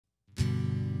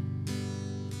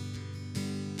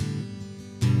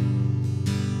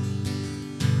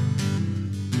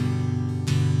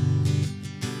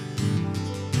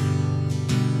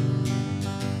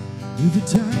Every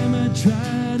time I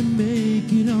try to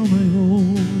make it on my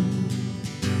own,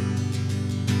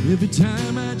 every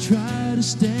time I try to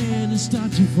stand and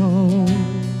start to fall,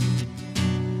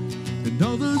 and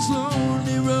all those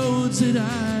lonely roads that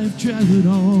I've traveled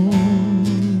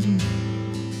on,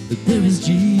 but there is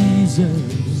Jesus.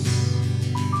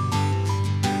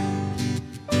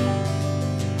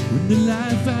 When the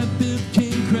life I built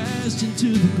came crashing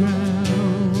to the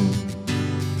ground,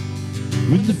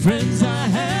 when the friends I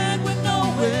had were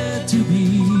nowhere to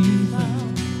be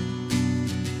found,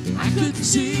 I couldn't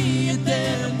see it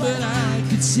then, but I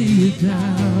could see it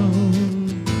now.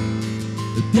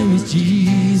 But there is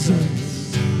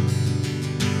Jesus.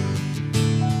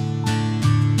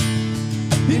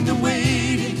 In the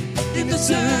waiting, in the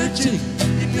searching,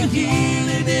 in the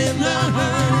healing, in the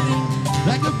hurting,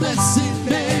 like a blessing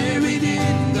buried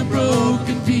in the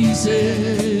broken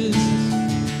pieces.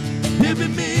 Every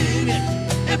minute,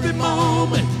 every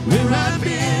moment, where I've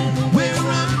been, where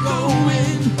I'm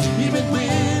going, even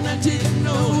when I didn't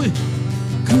know it,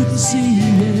 couldn't see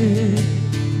it,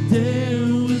 there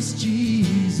was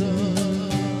Jesus.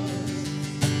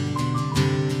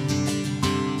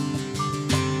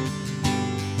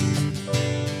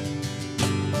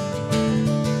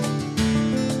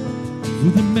 For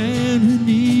the man who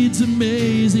needs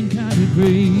amazing kind of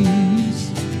grace,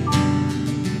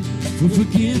 for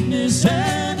forgiveness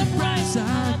and a price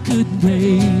I couldn't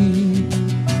pay.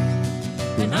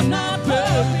 And I'm not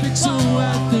perfect, so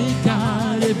I thank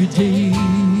God every day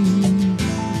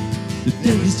that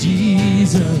there is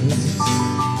Jesus.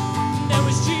 There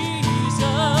is Jesus.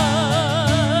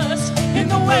 In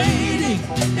the waiting,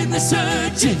 in the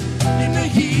searching, in the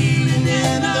healing,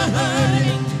 in the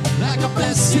hurting, like a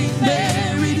blessing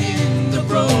buried in the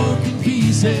broken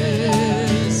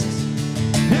pieces.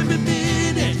 Every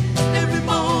minute, every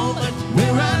moment,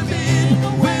 where I've been,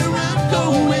 where I'm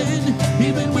going,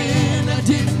 even when I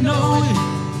didn't know it,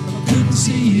 I couldn't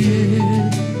see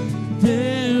it,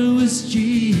 there was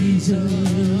Jesus.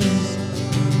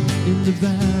 In the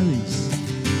valleys,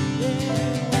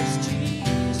 there was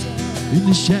Jesus. In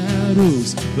the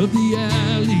shadows of the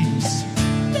alleys,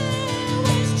 there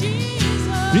was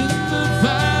Jesus. In the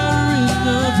fire, in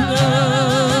the flood,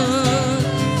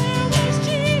 there was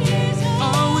Jesus.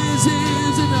 Always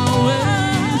is and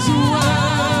always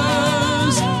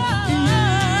was.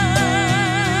 Yeah.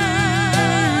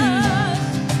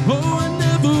 Oh, I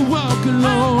never walk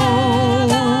alone.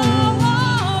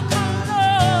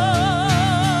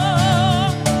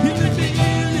 In the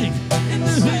feeling, in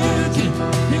the hurting,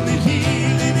 in the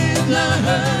healing, in the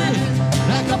hurting,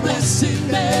 like a blessing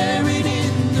buried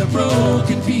in the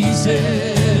broken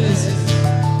pieces.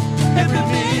 Every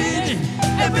minute,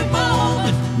 every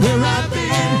moment, where I've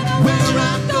been, where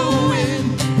I'm going,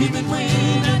 even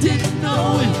when I didn't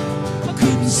know it, I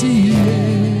couldn't see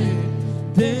it,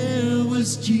 there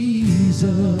was Jesus.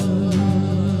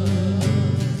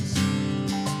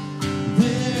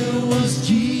 There was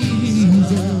Jesus.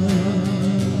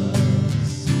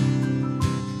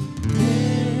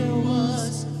 There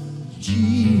was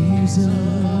Jesus.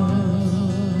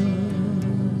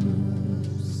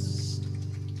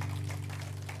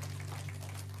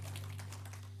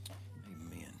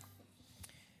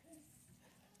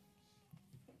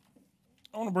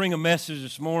 I want to bring a message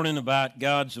this morning about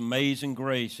God's amazing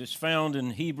grace. It's found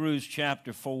in Hebrews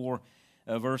chapter 4,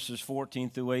 verses 14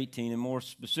 through 18, and more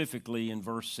specifically in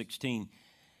verse 16.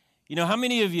 You know, how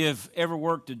many of you have ever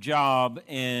worked a job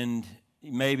and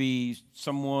maybe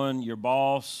someone, your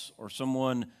boss or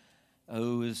someone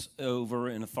who is over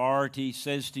in authority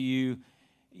says to you,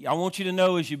 I want you to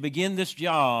know as you begin this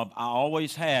job, I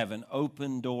always have an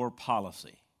open door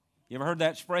policy. You ever heard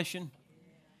that expression?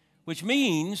 Which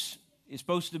means it's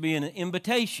supposed to be an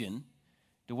invitation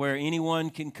to where anyone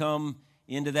can come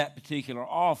into that particular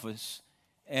office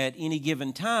at any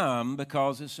given time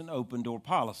because it's an open door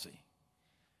policy.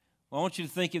 Well, I want you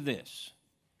to think of this.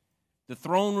 The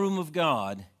throne room of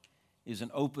God is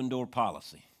an open door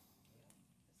policy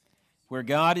where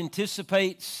God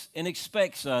anticipates and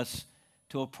expects us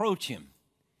to approach Him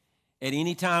at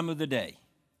any time of the day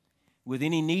with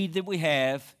any need that we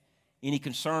have, any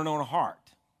concern on our heart.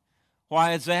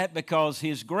 Why is that? Because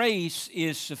His grace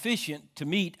is sufficient to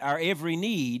meet our every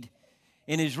need,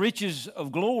 and His riches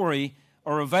of glory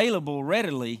are available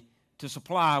readily to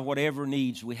supply whatever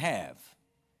needs we have.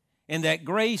 And that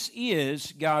grace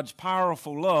is God's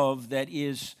powerful love that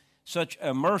is such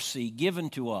a mercy given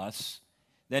to us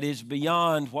that is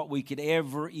beyond what we could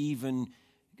ever even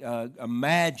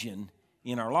imagine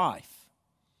in our life.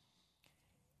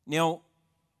 Now,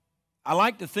 I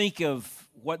like to think of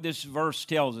what this verse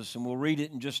tells us, and we'll read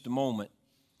it in just a moment,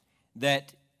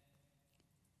 that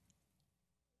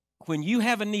when you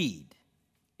have a need,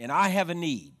 and I have a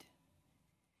need,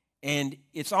 and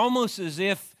it's almost as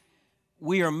if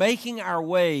we are making our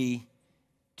way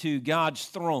to God's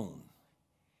throne.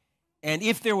 And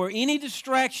if there were any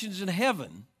distractions in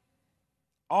heaven,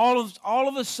 all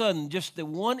of a sudden, just the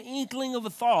one inkling of a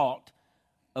thought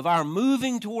of our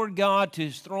moving toward God to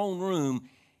His throne room,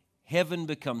 heaven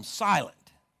becomes silent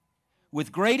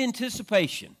with great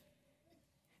anticipation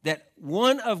that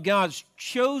one of God's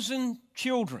chosen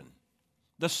children,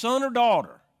 the son or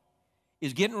daughter,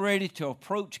 is getting ready to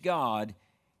approach God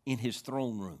in His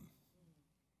throne room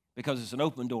because it's an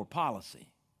open door policy.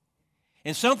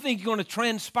 And something's going to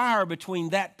transpire between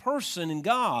that person and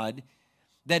God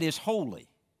that is holy,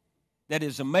 that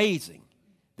is amazing,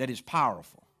 that is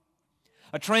powerful.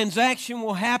 A transaction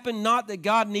will happen, not that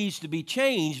God needs to be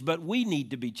changed, but we need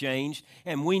to be changed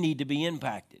and we need to be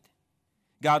impacted.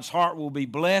 God's heart will be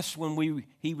blessed when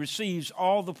He receives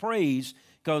all the praise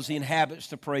because He inhabits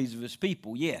the praise of His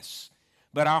people, yes.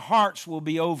 But our hearts will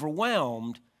be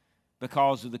overwhelmed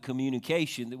because of the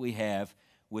communication that we have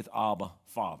with Abba,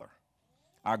 Father,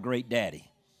 our great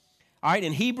daddy. All right,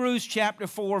 in Hebrews chapter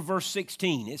 4, verse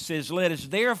 16, it says, "Let us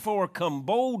therefore come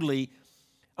boldly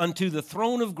unto the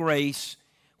throne of grace,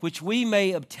 which we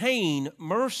may obtain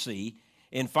mercy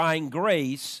and find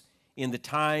grace in the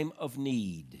time of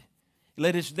need."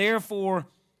 Let us therefore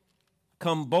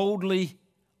come boldly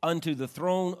unto the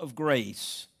throne of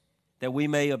grace, that we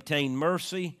may obtain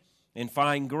mercy and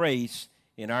find grace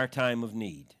in our time of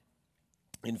need.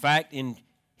 In fact, in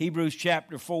Hebrews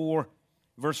chapter 4,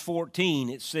 verse 14,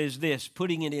 it says this,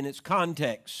 putting it in its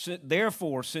context,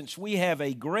 "Therefore, since we have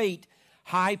a great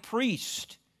high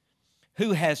priest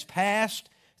who has passed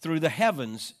through the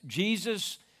heavens,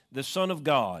 Jesus, the Son of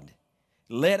God,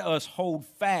 let us hold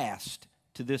fast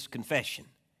to this confession.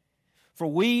 For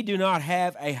we do not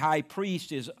have a high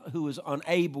priest who is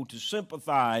unable to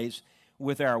sympathize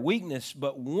with our weakness,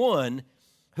 but one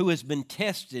who has been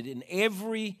tested in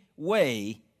every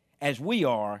way as we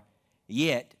are,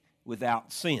 yet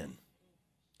without sin.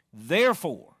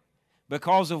 Therefore,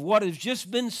 because of what has just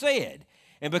been said,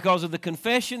 and because of the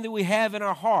confession that we have in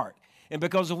our heart, and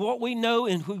because of what we know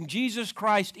in whom Jesus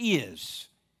Christ is,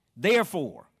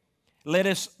 therefore, let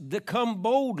us come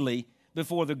boldly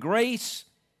before the grace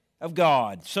of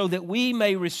God, so that we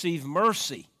may receive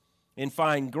mercy and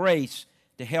find grace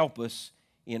to help us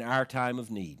in our time of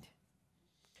need."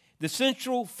 The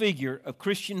central figure of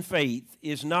Christian faith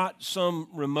is not some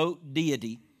remote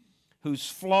deity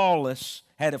who's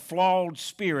had a flawed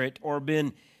spirit or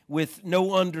been with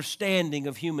no understanding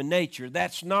of human nature.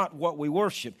 That's not what we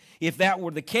worship. If that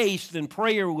were the case, then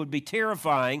prayer would be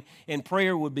terrifying and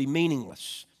prayer would be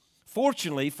meaningless.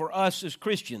 Fortunately for us as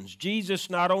Christians, Jesus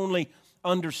not only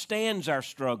understands our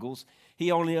struggles,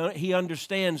 He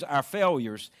understands our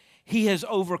failures. He has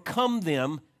overcome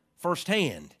them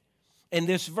firsthand. And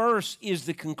this verse is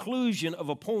the conclusion of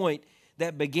a point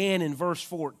that began in verse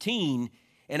 14.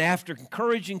 And after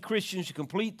encouraging Christians to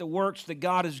complete the works that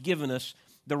God has given us,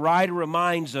 the writer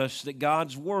reminds us that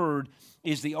God's Word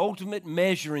is the ultimate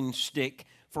measuring stick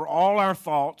for all our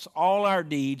thoughts, all our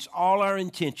deeds, all our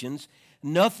intentions.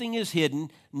 Nothing is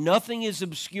hidden, nothing is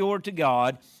obscured to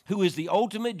God, who is the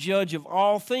ultimate judge of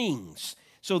all things.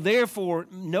 So therefore,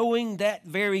 knowing that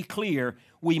very clear,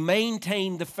 we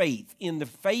maintain the faith. In the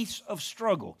face of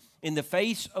struggle, in the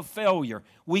face of failure,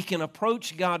 we can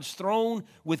approach God's throne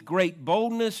with great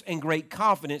boldness and great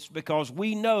confidence, because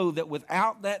we know that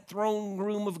without that throne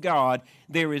room of God,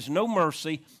 there is no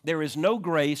mercy, there is no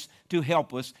grace to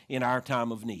help us in our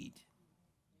time of need.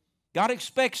 God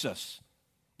expects us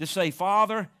to say,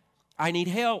 "Father, I need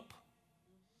help."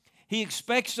 He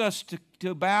expects us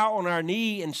to bow on our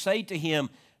knee and say to Him,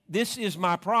 "This is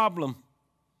my problem.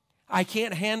 I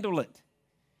can't handle it.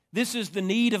 This is the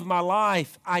need of my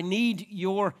life. I need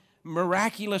your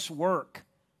miraculous work."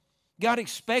 God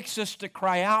expects us to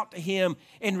cry out to Him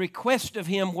and request of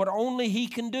Him what only He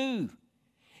can do.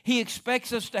 He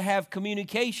expects us to have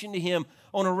communication to Him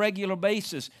on a regular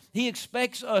basis. He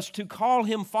expects us to call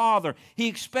Him Father. He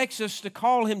expects us to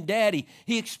call Him Daddy.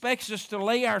 He expects us to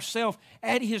lay ourselves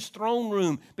at His throne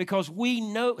room, because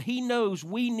He knows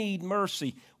we need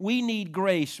mercy. We need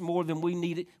grace more than we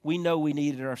know we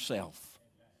need it ourselves.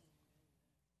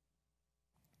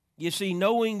 You see,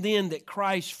 knowing then that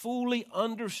Christ fully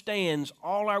understands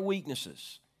all our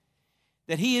weaknesses,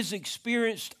 that He has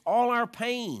experienced all our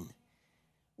pain,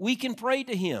 we can pray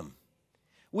to Him.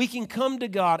 We can come to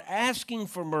God asking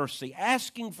for mercy,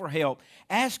 asking for help,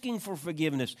 asking for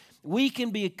forgiveness. We can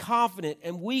be confident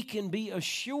and we can be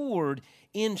assured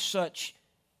in such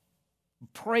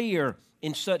prayer,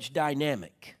 in such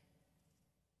dynamic.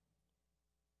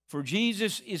 For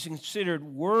Jesus is considered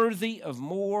worthy of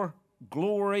more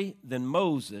glory than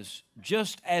Moses,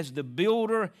 just as the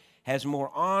builder has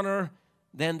more honor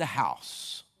than the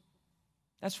house.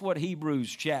 That's what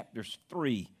Hebrews chapter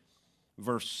 3,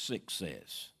 verse 6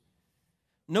 says.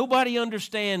 Nobody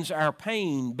understands our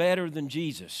pain better than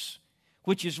Jesus,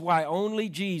 which is why only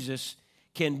Jesus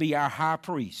can be our high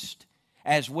priest,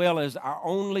 as well as our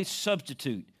only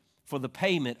substitute for the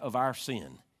payment of our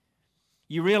sin.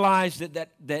 You realize that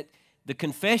the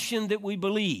confession that we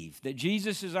believe, that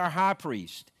Jesus is our high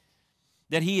priest,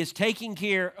 that he is taking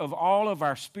care of all of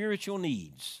our spiritual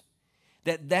needs,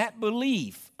 that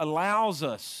belief allows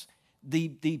us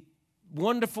the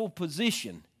wonderful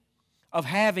position of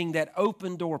having that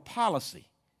open door policy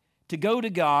to go to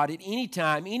God at any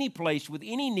time, any place, with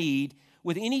any need,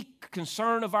 with any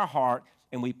concern of our heart,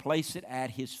 and we place it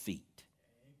at his feet.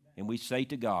 And we say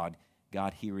to God,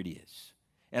 God, here it is.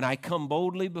 And I come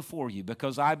boldly before you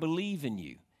because I believe in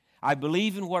you. I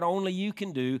believe in what only you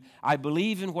can do. I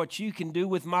believe in what you can do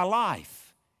with my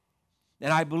life.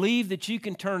 And I believe that you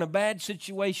can turn a bad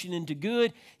situation into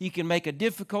good. You can make a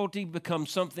difficulty become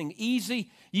something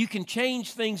easy. You can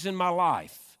change things in my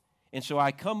life. And so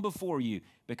I come before you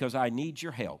because I need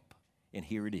your help. And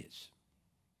here it is.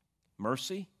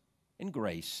 Mercy and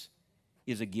grace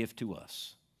is a gift to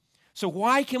us. So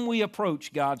why can we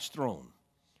approach God's throne?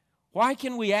 Why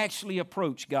can we actually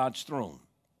approach God's throne?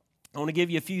 I want to give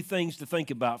you a few things to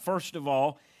think about. First of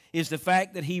all is the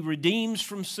fact that he redeems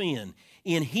from sin.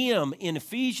 In him, in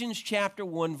Ephesians chapter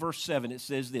 1, verse 7, it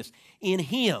says this, in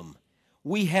him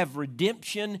we have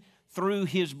redemption through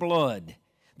his blood,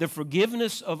 the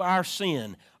forgiveness of our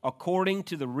sin according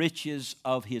to the riches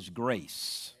of his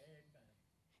grace.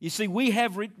 You see, we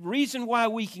have reason why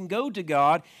we can go to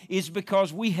God is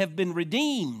because we have been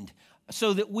redeemed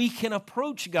so that we can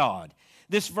approach God.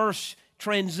 This verse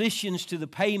transitions to the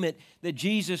payment that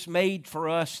Jesus made for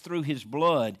us through his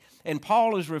blood. And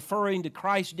Paul is referring to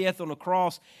Christ's death on the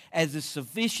cross as the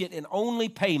sufficient and only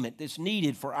payment that's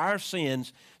needed for our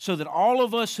sins so that all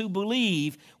of us who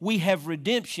believe we have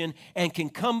redemption and can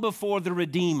come before the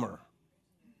Redeemer.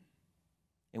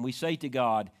 And we say to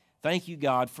God, thank you,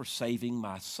 God, for saving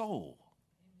my soul.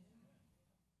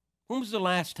 When was the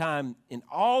last time in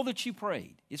all that you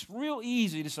prayed? It's real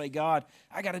easy to say, God,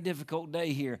 I got a difficult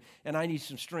day here and I need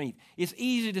some strength. It's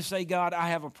easy to say, God, I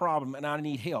have a problem and I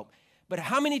need help. But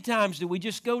how many times do we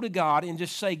just go to God and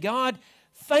just say, God,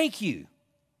 thank you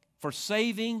for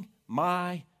saving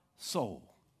my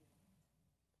soul?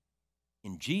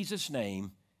 In Jesus'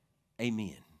 name,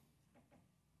 amen.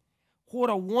 What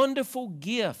a wonderful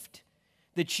gift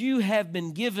that you have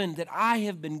been given, that I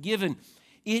have been given.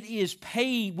 It is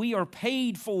paid. We are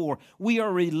paid for. We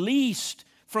are released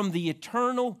from the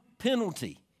eternal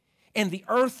penalty and the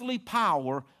earthly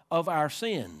power of our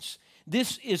sins.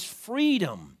 This is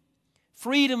freedom.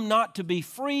 Freedom not to be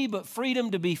free, but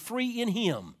freedom to be free in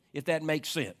him, if that makes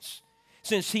sense.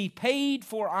 Since he paid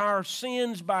for our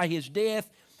sins by his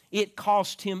death, it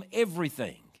cost him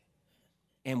everything.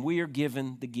 And we are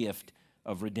given the gift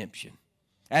of redemption.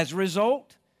 As a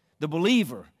result, the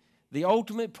believer, the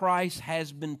ultimate price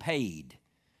has been paid.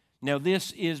 Now,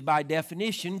 this is by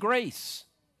definition grace,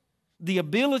 the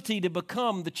ability to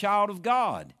become the child of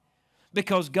God,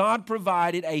 because God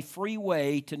provided a free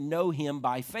way to know him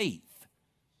by faith.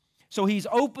 So he's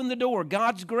opened the door.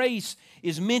 God's grace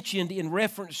is mentioned in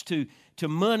reference to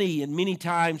money, and many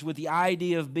times with the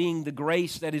idea of being the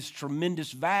grace that is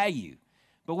tremendous value.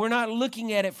 But we're not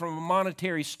looking at it from a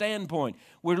monetary standpoint.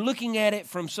 We're looking at it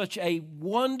from such a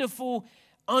wonderful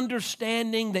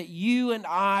understanding that you and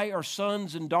I are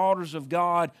sons and daughters of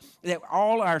God, that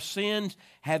all our sins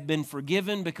have been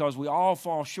forgiven because we all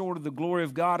fall short of the glory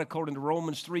of God according to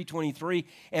Romans 3:23.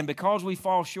 And because we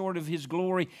fall short of his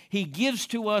glory, he gives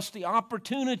to us the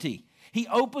opportunity. He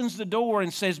opens the door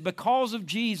and says, because of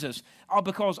Jesus,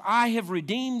 because I have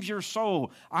redeemed your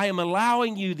soul, I am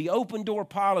allowing you the open door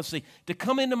policy to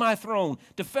come into my throne,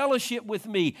 to fellowship with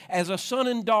me as a son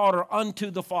and daughter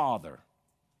unto the Father.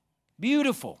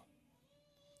 Beautiful.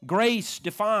 Grace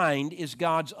defined is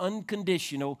God's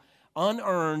unconditional,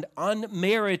 unearned,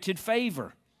 unmerited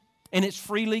favor, and it's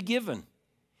freely given.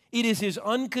 It is his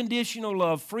unconditional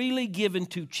love freely given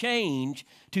to change,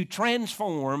 to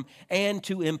transform, and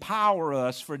to empower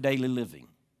us for daily living.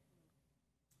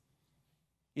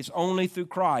 It's only through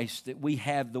Christ that we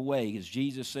have the way. As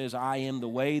Jesus says, I am the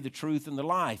way, the truth, and the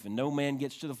life, and no man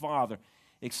gets to the Father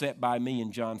except by me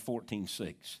in John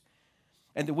 14:6.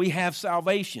 And that we have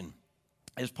salvation.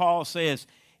 As Paul says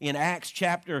in Acts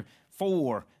chapter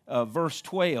 4, verse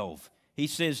 12, he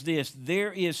says this,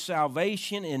 there is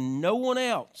salvation in no one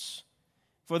else,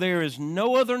 For there is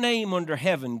no other name under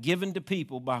heaven given to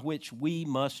people by which we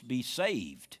must be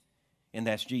saved. And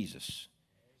that's Jesus.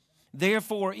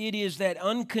 Therefore, it is that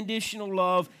unconditional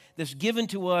love that's given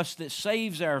to us that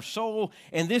saves our soul.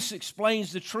 And this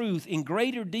explains the truth in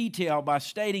greater detail by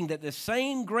stating that the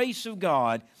same grace of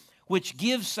God which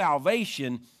gives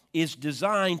salvation is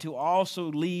designed to also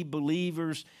lead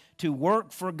believers to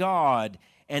work for God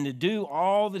and to do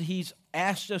all that He's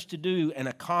asked us to do and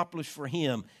accomplish for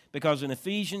Him. Because in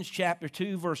Ephesians chapter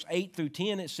 2, verse 8 through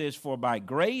 10, it says, For by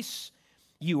grace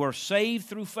you are saved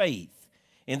through faith,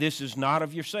 and this is not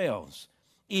of yourselves.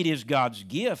 It is God's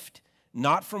gift,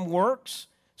 not from works,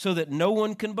 so that no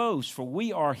one can boast. For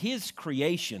we are His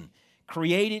creation,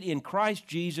 created in Christ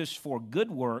Jesus for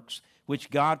good works, which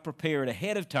God prepared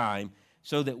ahead of time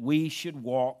so that we should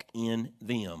walk in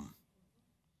them.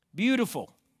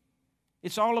 Beautiful.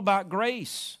 It's all about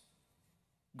grace.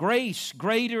 Grace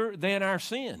greater than our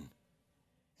sin.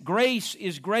 Grace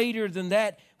is greater than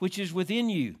that which is within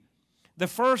you. The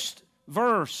first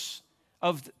verse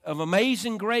of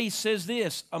Amazing Grace says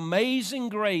this, Amazing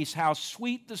grace, how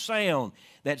sweet the sound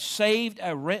that saved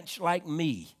a wretch like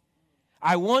me.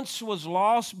 I once was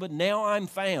lost, but now I'm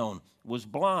found, was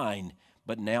blind,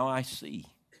 but now I see.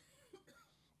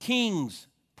 Kings,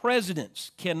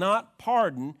 presidents cannot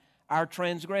pardon our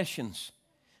transgressions.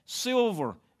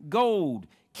 Silver, gold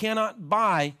cannot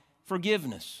buy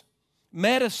forgiveness.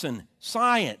 Medicine,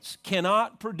 science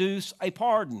cannot produce a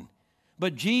pardon.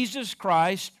 But Jesus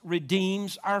Christ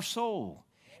redeems our soul,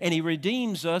 and He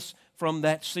redeems us from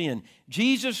that sin.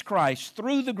 Jesus Christ,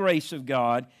 through the grace of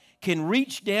God, can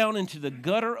reach down into the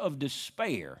gutter of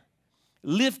despair,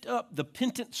 lift up the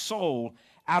penitent soul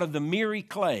out of the miry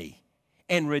clay,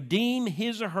 and redeem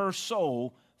his or her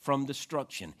soul from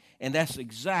destruction. And that's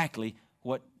exactly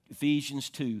what Ephesians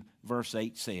 2, verse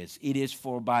 8 says. It is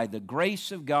for by the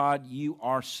grace of God you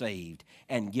are saved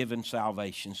and given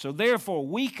salvation. So therefore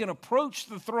we can approach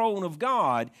the throne of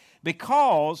God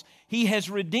because He has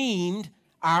redeemed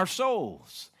our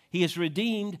souls. He has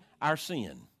redeemed our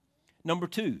sin. Number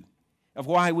two, of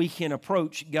why we can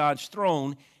approach God's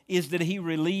throne is that He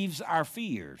relieves our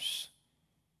fears.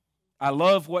 I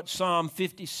love what Psalm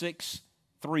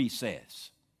 56:3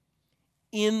 says.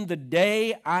 In the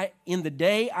day I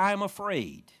am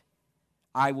afraid,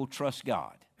 I will trust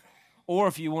God. Or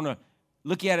if you want to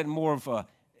look at it more of a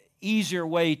easier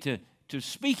way to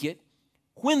speak it,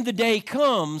 when the day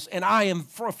comes and I am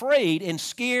afraid and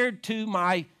scared to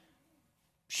my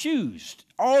shoes,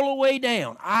 all the way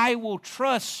down, I will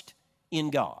trust in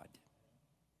God.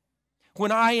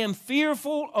 When I am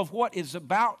fearful of what is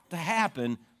about to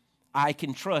happen, I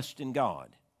can trust in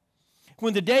God.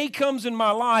 When the day comes in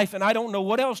my life and I don't know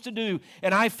what else to do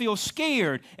and I feel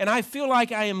scared and I feel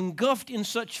like I am engulfed in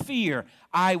such fear,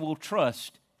 I will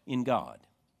trust in God.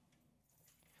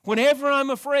 Whenever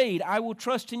I'm afraid, I will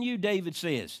trust in you, David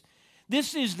says.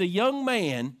 This is the young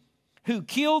man who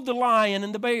killed the lion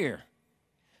and the bear,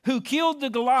 who killed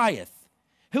the Goliath,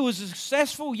 who was a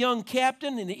successful young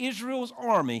captain in Israel's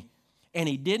army, and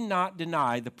he did not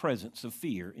deny the presence of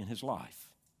fear in his life.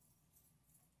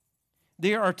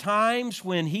 There are times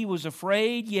when he was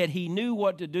afraid, yet he knew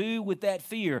what to do with that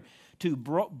fear, to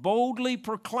boldly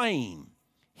proclaim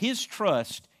his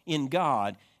trust in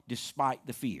God despite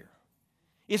the fear.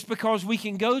 It's because we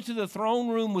can go to the throne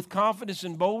room with confidence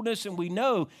and boldness, and we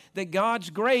know that God's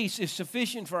grace is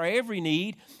sufficient for our every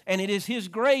need, and it is His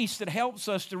grace that helps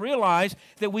us to realize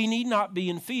that we need not be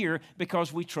in fear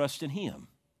because we trust in Him.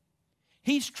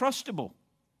 He's trustable.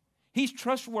 He's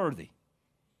trustworthy.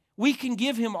 We can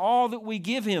give Him all that we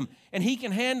give Him, and He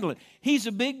can handle it. He's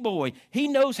a big boy. He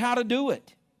knows how to do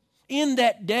it. In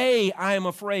that day, I am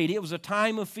afraid. It was a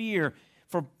time of fear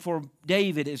for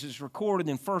David, as is recorded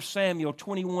in 1 Samuel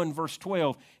 21, verse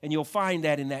 12, and you'll find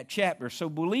that in that chapter. So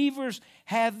believers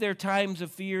have their times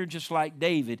of fear just like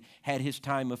David had his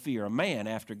time of fear, a man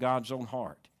after God's own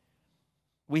heart.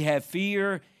 We have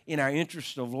fear in our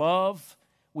interest of love.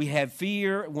 We have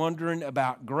fear wondering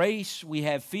about grace. We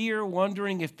have fear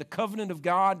wondering if the covenant of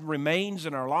God remains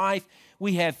in our life.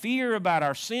 We have fear about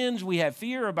our sins. We have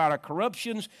fear about our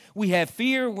corruptions. We have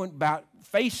fear about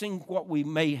facing what we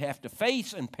may have to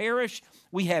face and perish.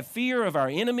 We have fear of our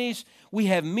enemies. We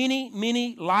have many,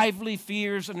 many lively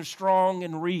fears and are strong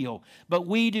and real. But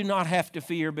we do not have to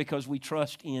fear because we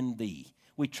trust in Thee.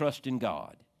 We trust in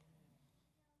God.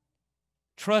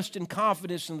 Trust and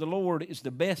confidence in the Lord is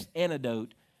the best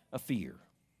antidote of fear.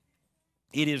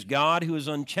 It is God who is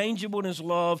unchangeable in His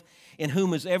love, in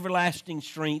whom is everlasting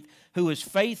strength, who is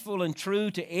faithful and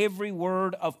true to every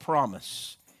word of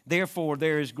promise. Therefore,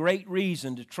 there is great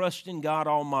reason to trust in God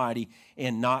Almighty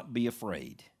and not be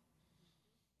afraid.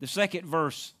 The second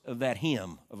verse of that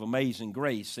hymn of Amazing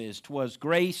Grace says, "'Twas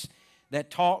grace that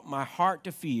taught my heart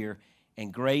to fear,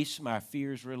 and grace my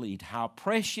fears relieved. How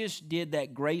precious did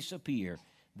that grace appear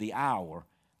the hour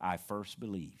I first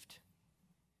believed."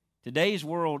 Today's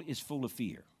world is full of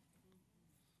fear.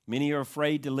 Many are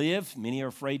afraid to live. Many are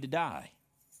afraid to die.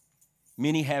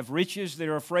 Many have riches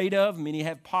they're afraid of. Many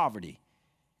have poverty,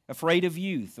 afraid of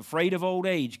youth, afraid of old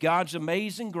age. God's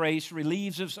amazing grace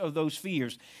relieves us of those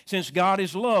fears. Since God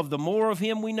is love, the more of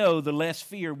Him we know, the less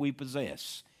fear we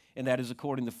possess. And that is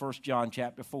according to 1 John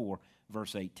chapter 4,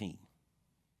 verse 18.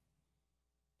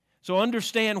 So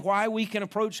understand why we can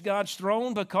approach God's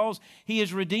throne, because He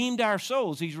has redeemed our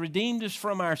souls. He's redeemed us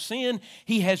from our sin.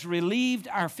 He has relieved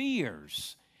our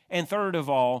fears. And third of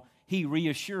all, He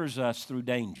reassures us through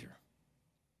danger.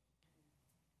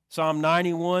 Psalm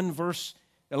 91, verse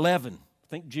 11. I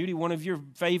think, Judy, one of your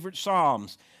favorite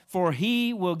Psalms. "For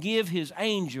He will give His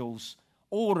angels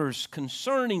orders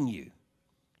concerning you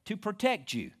to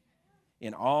protect you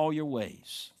in all your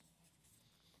ways."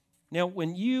 Now,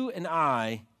 when you and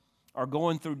I are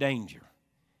going through danger,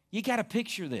 you got to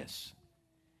picture this.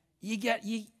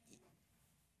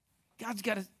 God's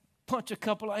got to punch a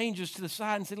couple of angels to the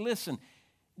side and say, "Listen,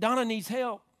 Donna needs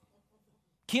help.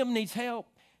 Kim needs help.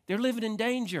 They're living in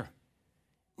danger.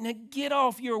 Now get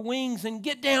off your wings and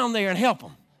get down there and help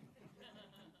them.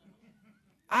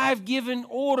 I've given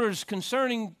orders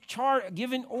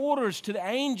given orders to the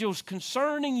angels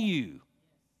concerning you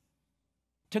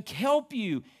to help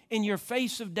you in your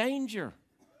face of danger."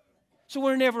 So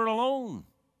we're never alone.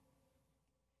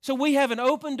 So we have an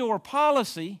open door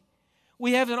policy.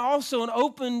 We have also an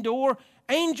open door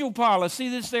angel policy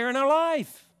that's there in our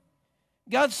life.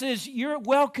 God says, "You're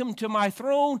welcome to my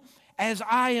throne as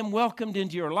I am welcomed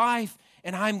into your life,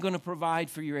 and I'm going to provide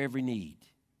for your every need."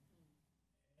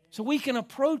 So we can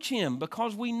approach Him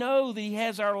because we know that He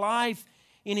has our life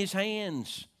in His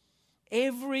hands.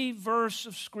 Every verse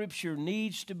of Scripture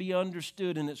needs to be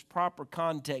understood in its proper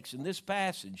context. In this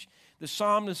passage, the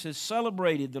psalmist has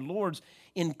celebrated the Lord's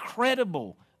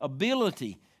incredible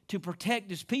ability to protect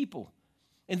His people.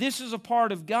 And this is a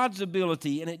part of God's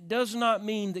ability, and it does not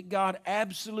mean that God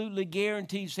absolutely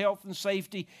guarantees health and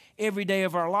safety every day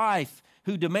of our life,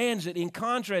 who demands it. In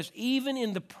contrast, even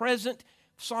in the present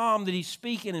psalm that he's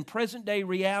speaking in present day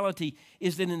reality,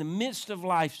 is that in the midst of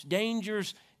life's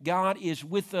dangers, God is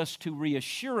with us to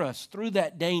reassure us through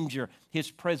that danger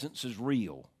His presence is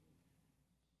real.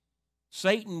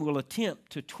 Satan will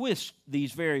attempt to twist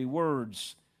these very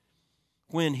words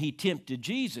when he tempted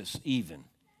Jesus even.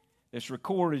 It's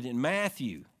recorded in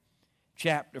Matthew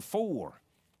chapter 4,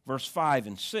 verse 5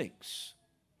 and 6,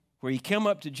 where he came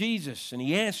up to Jesus and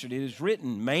he answered, "It is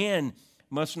written, man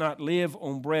must not live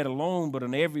on bread alone, but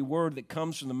on every word that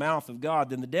comes from the mouth of God."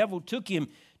 Then the devil took him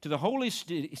to the holy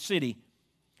city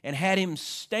and had him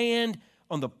stand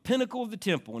on the pinnacle of the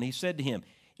temple. And he said to him,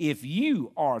 "If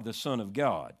you are the Son of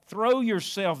God, throw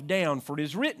yourself down, for it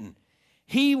is written,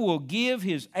 He will give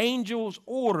His angels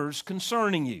orders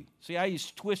concerning you." See how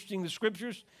he's twisting the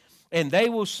Scriptures? "And they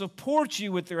will support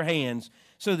you with their hands,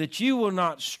 so that you will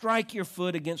not strike your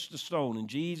foot against a stone." And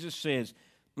Jesus says,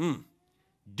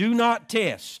 "Do not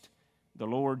test the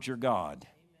Lord your God."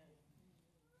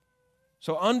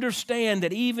 So understand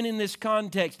that even in this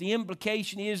context, the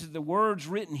implication is that the words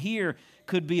written here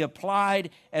could be applied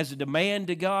as a demand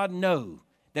to God. No.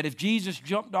 That if Jesus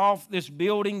jumped off this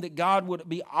building, that God would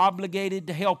be obligated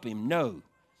to help him. No.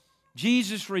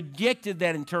 Jesus rejected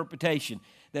that interpretation,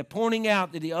 that pointing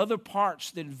out that the other parts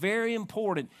that are very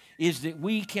important is that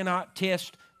we cannot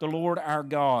test the Lord our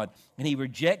God. And he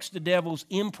rejects the devil's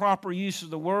improper use of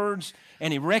the words,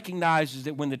 and he recognizes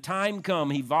that when the time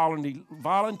comes, he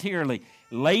voluntarily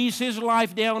lays his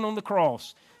life down on the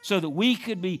cross so that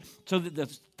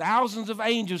the thousands of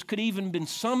angels could even been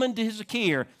summoned to his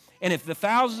care. And if the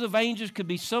thousands of angels could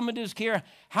be summoned to his care,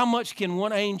 how much can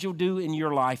one angel do in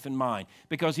your life and mine?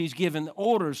 Because he's given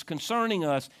orders concerning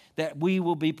us that we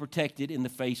will be protected in the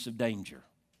face of danger.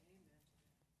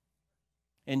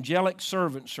 Angelic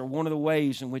servants are one of the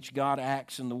ways in which God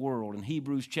acts in the world. In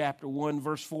Hebrews chapter 1,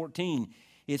 verse 14,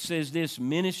 it says this: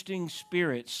 "Ministering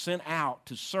spirits sent out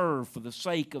to serve for the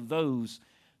sake of those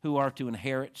who are to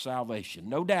inherit salvation."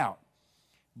 No doubt,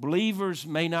 believers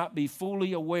may not be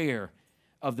fully aware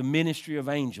of the ministry of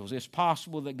angels. It's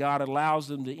possible that God allows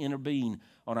them to intervene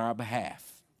on our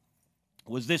behalf.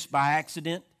 Was this by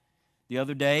accident? The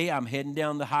other day, I'm heading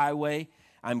down the highway.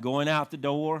 I'm going out the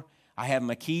door. I have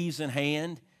my keys in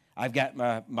hand. I've got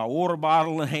my water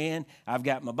bottle in hand. I've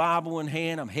got my Bible in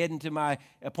hand. I'm heading to my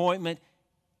appointment.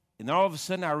 And then all of a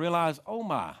sudden I realize, oh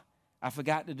my, I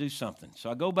forgot to do something. So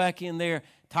I go back in there,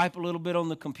 type a little bit on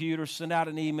the computer, send out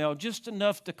an email, just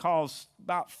enough to cause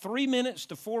about 3 minutes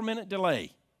to 4 minute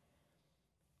delay.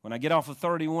 When I get off of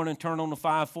 31 and turn on the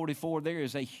 544, there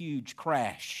is a huge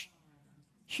crash.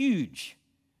 Huge.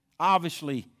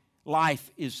 Obviously, life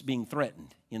is being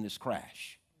threatened in this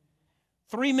crash.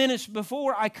 3 minutes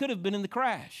before, I could have been in the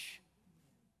crash.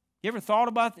 You ever thought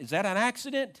about, is that an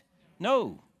accident?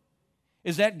 No.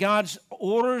 Is that God's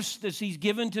orders that He's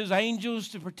given to His angels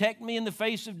to protect me in the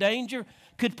face of danger?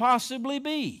 Could possibly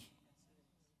be.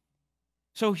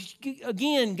 So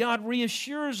again, God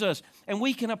reassures us, and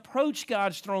we can approach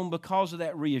God's throne because of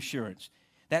that reassurance.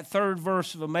 That third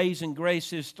verse of Amazing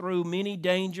Grace is, through many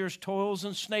dangers, toils,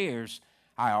 and snares,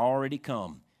 I already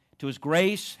come. To His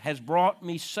grace has brought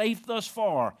me safe thus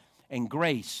far, and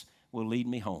grace will lead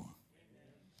me home.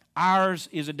 Ours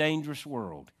is a dangerous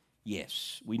world.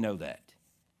 Yes, we know that.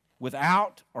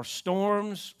 Without are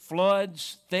storms,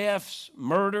 floods, thefts,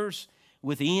 murders.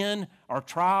 Within are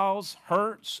trials,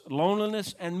 hurts,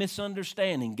 loneliness, and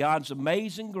misunderstanding. God's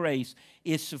amazing grace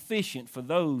is sufficient for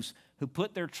those who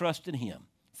put their trust in Him.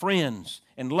 Friends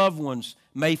and loved ones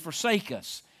may forsake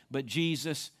us, but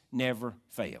Jesus never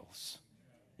fails.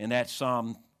 And that's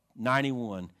Psalm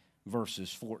 91,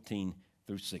 verses 14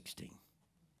 through 16.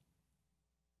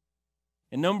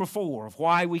 And number 4, of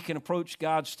why we can approach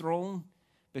God's throne,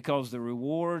 because the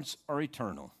rewards are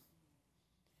eternal.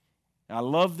 I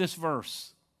love this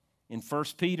verse in 1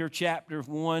 Peter chapter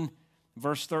 1,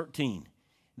 verse 13.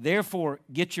 Therefore,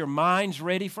 get your minds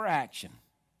ready for action.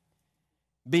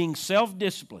 Being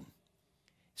self-disciplined,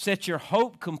 set your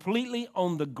hope completely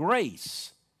on the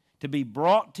grace to be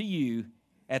brought to you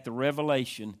at the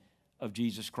revelation of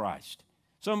Jesus Christ.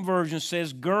 Some versions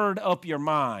says, gird up your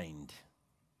mind.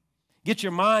 Get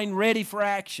your mind ready for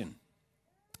action.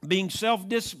 Being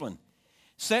self-disciplined,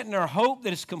 setting our hope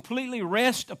that is completely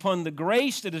rest upon the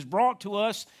grace that is brought to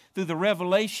us through the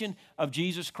revelation of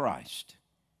Jesus Christ.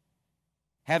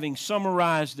 Having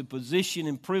summarized the position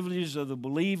and privileges of the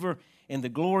believer and the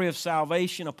glory of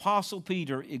salvation, Apostle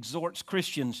Peter exhorts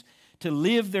Christians to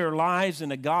live their lives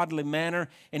in a godly manner,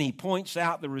 and he points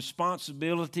out the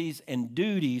responsibilities and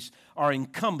duties are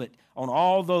incumbent on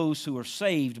all those who are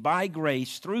saved by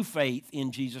grace through faith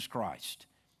in Jesus Christ.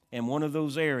 And one of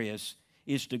those areas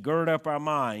is to gird up our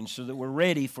minds so that we're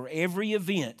ready for every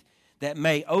event that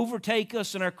may overtake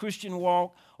us in our Christian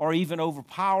walk, or even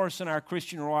overpower us in our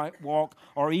Christian walk,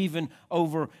 or even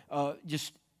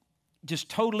just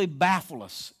totally baffle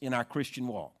us in our Christian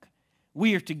walk.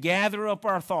 We are to gather up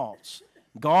our thoughts,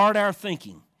 guard our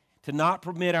thinking, to not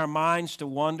permit our minds to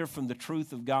wander from the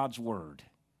truth of God's Word.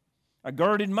 A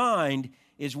girded mind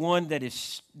is one that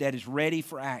is ready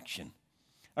for action.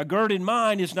 A girded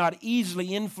mind is not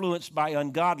easily influenced by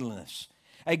ungodliness.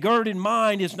 A girded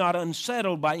mind is not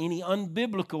unsettled by any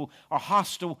unbiblical or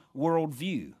hostile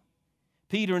worldview.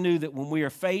 Peter knew that when we are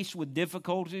faced with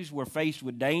difficulties, we're faced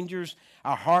with dangers,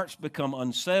 our hearts become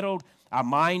unsettled, our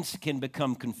minds can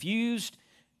become confused,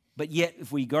 but yet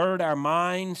if we gird our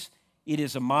minds, it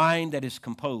is a mind that is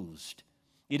composed.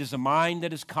 It is a mind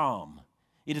that is calm.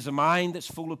 It is a mind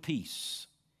that's full of peace.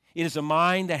 It is a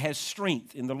mind that has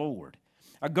strength in the Lord.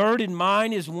 A girded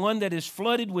mind is one that is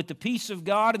flooded with the peace of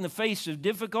God in the face of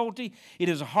difficulty. It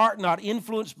is a heart not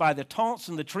influenced by the taunts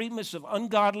and the treatments of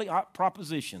ungodly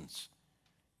propositions,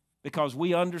 because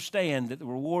we understand that the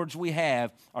rewards we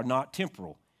have are not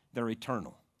temporal, they're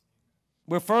eternal.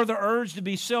 We're further urged to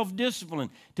be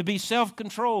self-disciplined, to be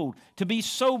self-controlled, to be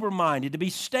sober-minded, to be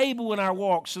stable in our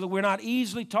walk so that we're not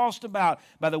easily tossed about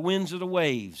by the winds of the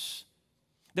waves.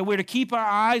 That we're to keep our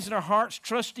eyes and our hearts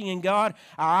trusting in God,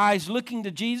 our eyes looking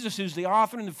to Jesus, who's the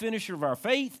author and the finisher of our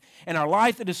faith, and our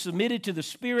life that is submitted to the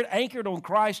Spirit, anchored on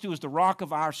Christ, who is the rock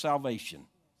of our salvation.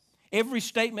 Every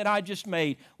statement I just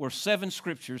made were 7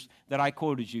 scriptures that I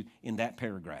quoted you in that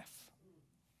paragraph.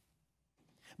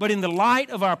 But in the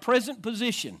light of our present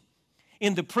position,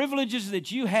 in the privileges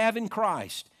that you have in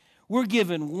Christ, we're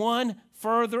given one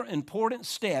further important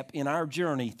step in our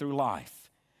journey through life.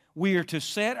 We are to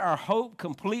set our hope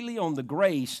completely on the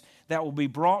grace that will be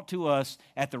brought to us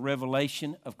at the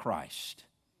revelation of Christ.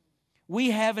 We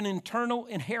have an eternal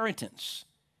inheritance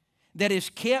that is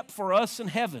kept for us in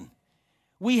heaven.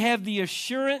 We have the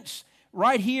assurance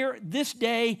right here, this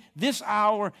day, this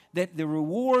hour, that the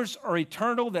rewards are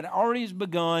eternal, that already has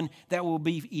begun, that will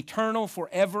be eternal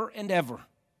forever and ever.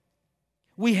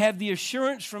 We have the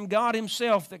assurance from God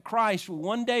Himself that Christ will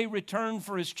one day return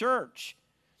for His church.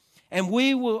 And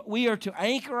we are to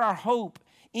anchor our hope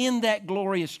in that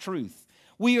glorious truth.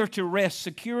 We are to rest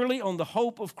securely on the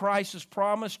hope of Christ's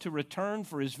promise to return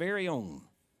for His very own.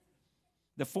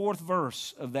 The fourth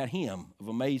verse of that hymn of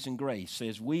Amazing Grace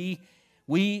says,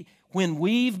 when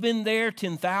we've been there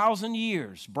 10,000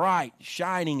 years, bright,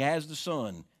 shining as the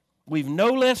sun, we've no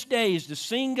less days to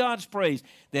sing God's praise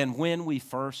than when we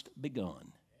first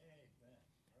begun.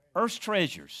 Earth's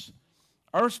treasures,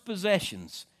 earth's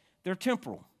possessions, they're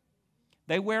temporal.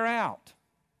 They wear out.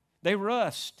 They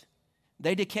rust.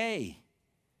 They decay.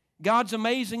 God's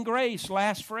amazing grace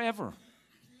lasts forever.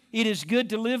 It is good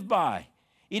to live by.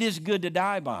 It is good to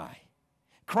die by.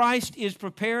 Christ is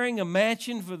preparing a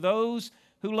mansion for those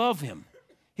who love Him.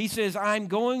 He says, I'm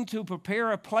going to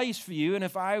prepare a place for you, and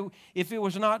if it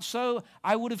was not so,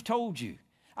 I would have told you.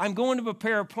 I'm going to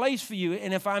prepare a place for you,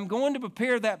 and if I'm going to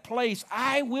prepare that place,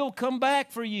 I will come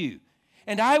back for you,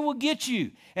 and I will get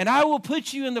you, and I will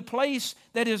put you in the place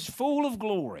that is full of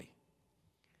glory.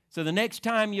 So the next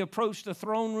time you approach the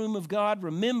throne room of God,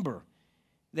 remember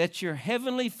that your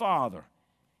heavenly Father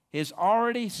has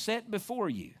already set before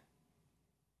you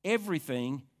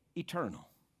everything eternal.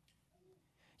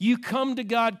 You come to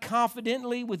God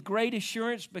confidently with great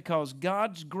assurance because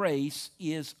God's grace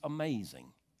is amazing.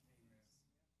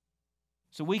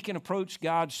 So we can approach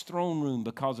God's throne room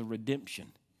because of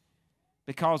redemption,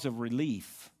 because of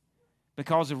relief,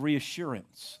 because of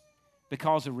reassurance,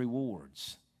 because of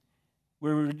rewards.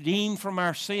 We're redeemed from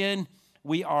our sin.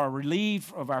 We are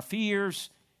relieved of our fears.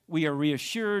 We are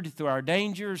reassured through our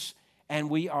dangers, and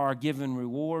we are given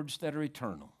rewards that are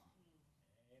eternal.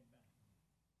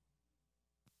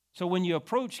 So when you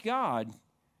approach God,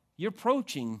 you're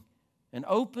approaching an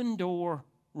open door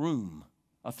room,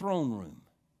 a throne room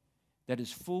that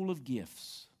is full of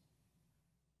gifts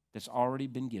that's already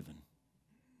been given.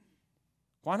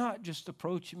 Why not just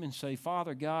approach Him and say,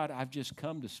 Father God, I've just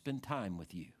come to spend time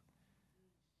with you.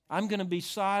 I'm going to be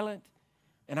silent,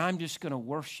 and I'm just going to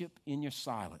worship in your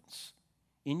silence,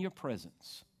 in your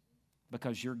presence,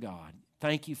 because you're God.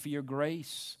 Thank you for your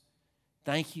grace.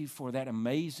 Thank you for that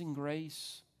amazing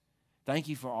grace. Thank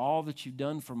you for all that you've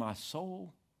done for my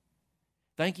soul.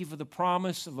 Thank you for the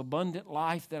promise of abundant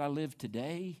life that I live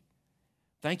today.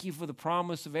 Thank you for the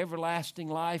promise of everlasting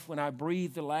life when I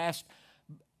breathe the last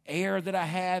air that I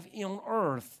have on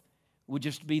earth will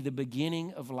just be the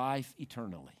beginning of life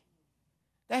eternally.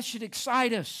 That should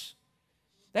excite us.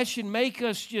 That should make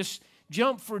us just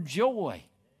jump for joy.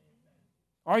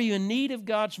 Are you in need of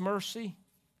God's mercy?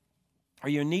 Are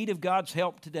you in need of God's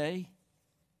help today?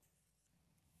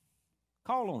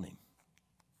 Call on Him.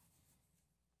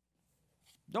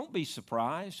 Don't be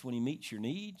surprised when He meets your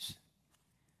needs.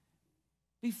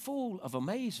 Be full of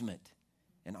amazement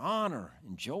and honor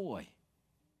and joy,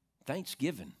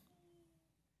 thanksgiving.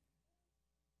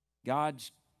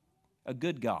 God's a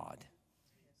good God,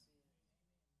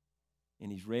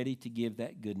 and He's ready to give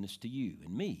that goodness to you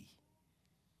and me.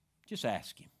 Just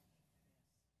ask Him,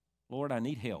 Lord, I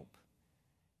need help,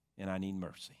 and I need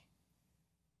mercy.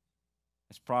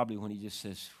 That's probably when He just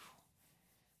says,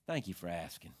 thank you for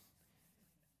asking.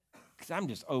 Because I'm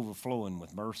just overflowing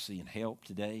with mercy and help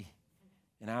today,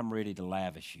 and I'm ready to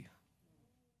lavish you.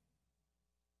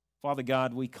 Father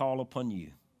God, we call upon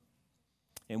you,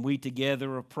 and we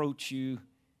together approach you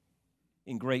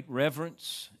in great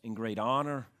reverence, in great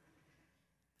honor,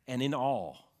 and in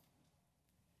awe.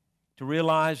 To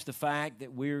realize the fact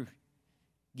that we're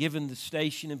given the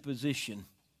station and position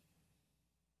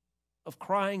of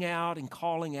crying out and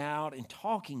calling out and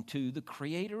talking to the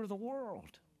Creator of the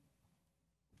world.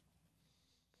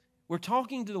 We're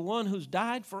talking to the one who's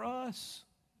died for us.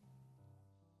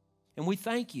 And we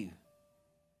thank you.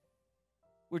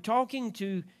 We're talking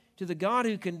to the God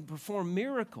who can perform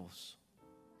miracles,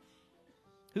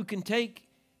 who can take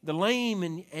the lame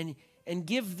and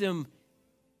give them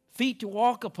feet to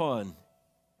walk upon,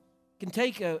 can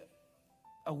take a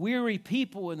weary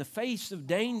people in the face of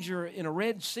danger in a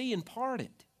Red Sea and part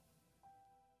it.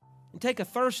 And take a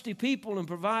thirsty people and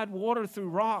provide water through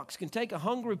rocks. Can take a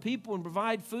hungry people and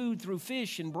provide food through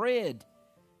fish and bread.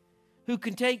 Who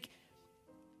can take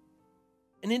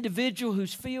an individual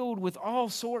who's filled with all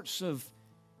sorts of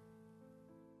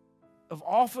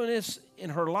awfulness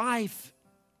in her life,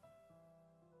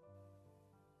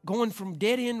 going from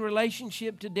dead-end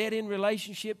relationship to dead-end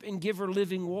relationship, and give her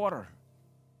living water.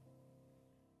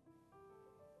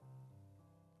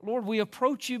 Lord, we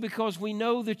approach you because we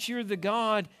know that you're the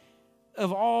God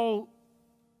of all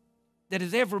that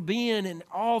has ever been and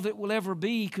all that will ever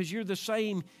be, because you're the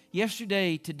same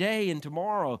yesterday, today, and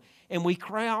tomorrow. And we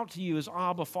cry out to you as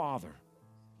Abba, Father.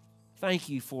 Thank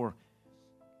you for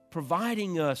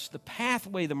providing us the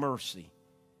pathway to mercy,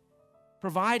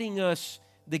 providing us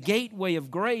the gateway of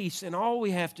grace, and all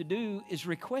we have to do is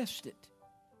request it.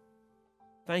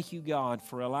 Thank you, God,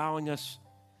 for allowing us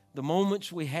the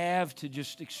moments we have to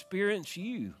just experience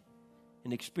you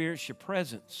and experience your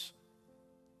presence.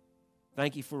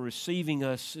 Thank you for receiving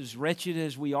us as wretched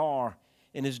as we are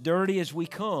and as dirty as we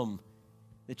come,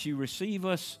 that you receive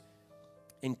us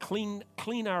and clean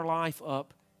our life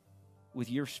up with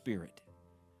your Spirit.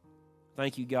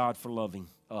 Thank you, God, for loving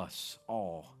us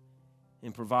all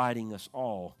and providing us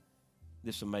all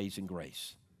this amazing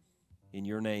grace. In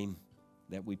your name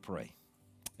that we pray.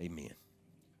 Amen.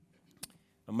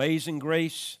 Amazing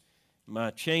grace,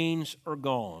 my chains are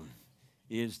gone,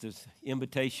 is the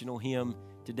invitational hymn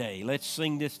today. Let's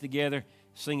sing this together.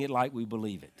 Sing it like we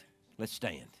believe it. Let's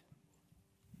stand.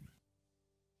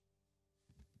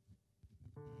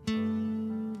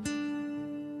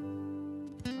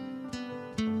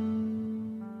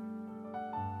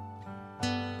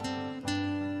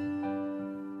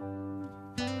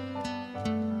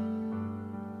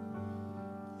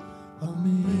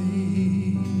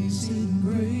 Amazing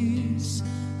grace,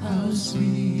 how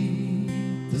sweet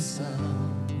the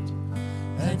sound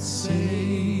that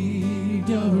saved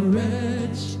a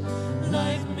wretch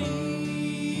like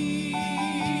me.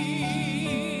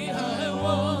 I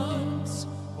once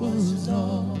was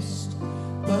lost,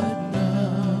 but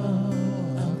now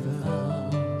I'm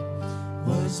found.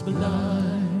 Was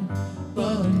blind,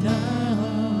 but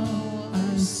now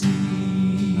I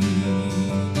see.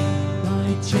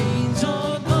 My chains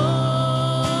are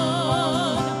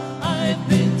gone, I've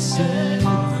been set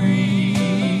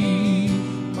free.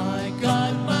 My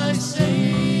God, my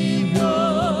Savior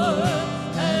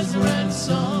has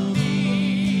ransomed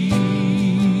me.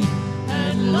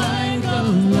 And like a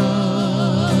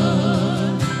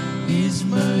flood, His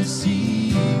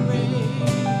mercy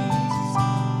reigns.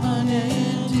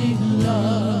 Unending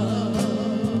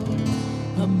love,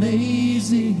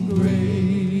 amazing grace.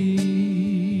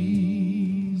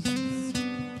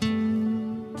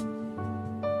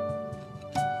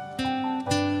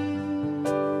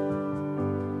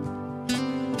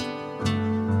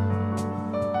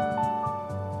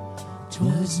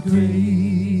 'Twas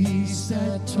grace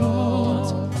that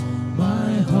taught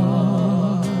my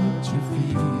heart to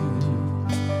feel,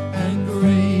 and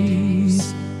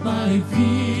grace my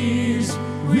fears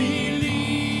relieved.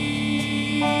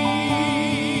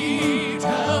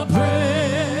 How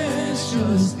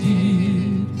precious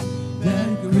did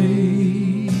that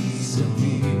grace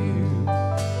appear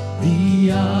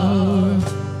the hour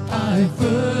I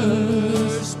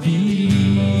first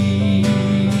believed.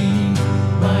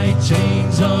 My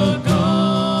chains are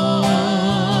gone,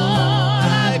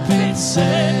 I've been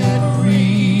set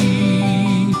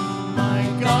free. My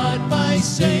God, my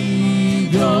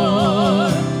Savior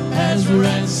has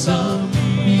ransomed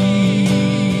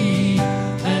me.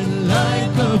 And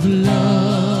like a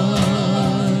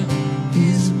flood,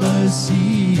 His mercy